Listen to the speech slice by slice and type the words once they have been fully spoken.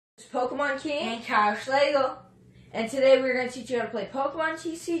Pokemon King and Couch Lego. and today we're going to teach you how to play Pokemon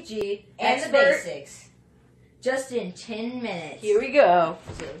TCG And the basics. just in 10 minutes. Here we go.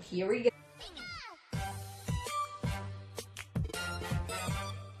 So here we go.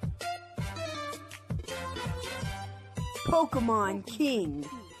 Pokemon King.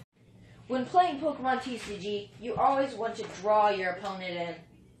 When playing Pokemon TCG, you always want to draw your opponent in.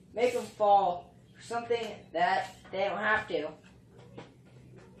 Make them fall for something that they don't have to.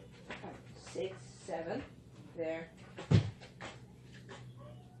 6, 7. There.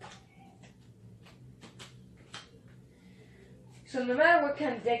 So no matter what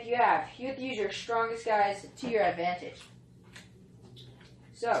kind of deck you have to use your strongest guys to your advantage.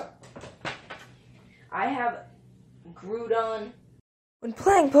 So, I have Groudon. When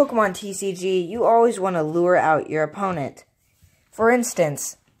playing Pokemon TCG, you always want to lure out your opponent. For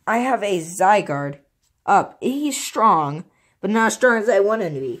instance, I have a Zygarde up. He's strong, but not as strong as I want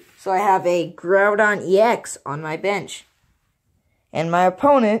him to be. So I have a Groudon EX on my bench. And my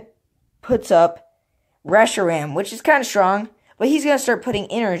opponent puts up Reshiram, which is kind of strong, but he's going to start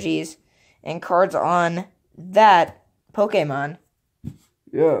putting energies and cards on that Pokemon.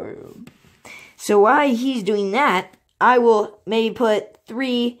 Yeah. So while he's doing that, I will maybe put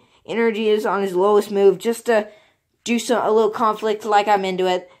 3 energies on his lowest move just to do a little conflict like I'm into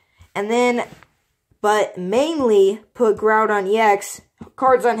it. And then, but mainly put Groudon EX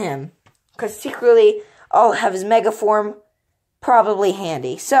cards on him. Because secretly, I'll have his Mega Form probably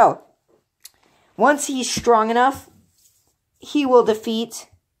handy. So, once he's strong enough, he will defeat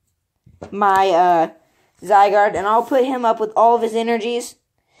my Zygarde. And I'll put him up with all of his energies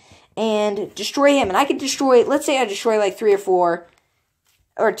and destroy him. And I can destroy, let's say I destroy like 3 or 4,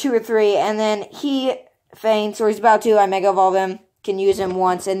 or 2 or 3, and then he faints, or he's about to, I Mega Evolve him, can use him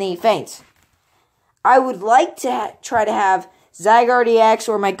once, and then he faints. I would like to try to have Zygarde EX,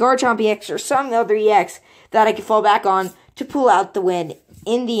 or my Garchomp EX, or some other EX that I can fall back on to pull out the win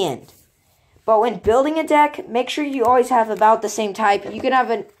in the end. But when building a deck, make sure you always have about the same type. You can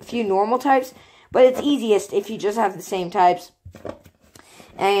have a few normal types, but it's easiest if you just have the same types.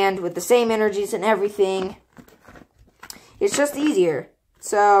 And with the same energies and everything, it's just easier.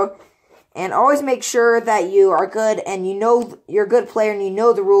 So, and always make sure that you are good and you know you're a good player and you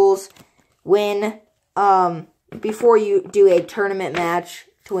know the rules when, before you do a tournament match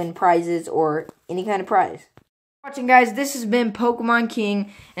to win prizes or any kind of prize. Watching, guys, this has been Pokemon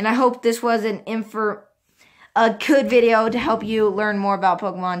King, and I hope this was a good video to help you learn more about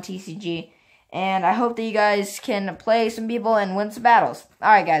Pokemon TCG. And I hope that you guys can play some people and win some battles.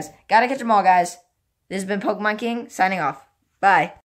 Alright, guys. Gotta catch them all, guys. This has been Pokemon King, signing off. Bye.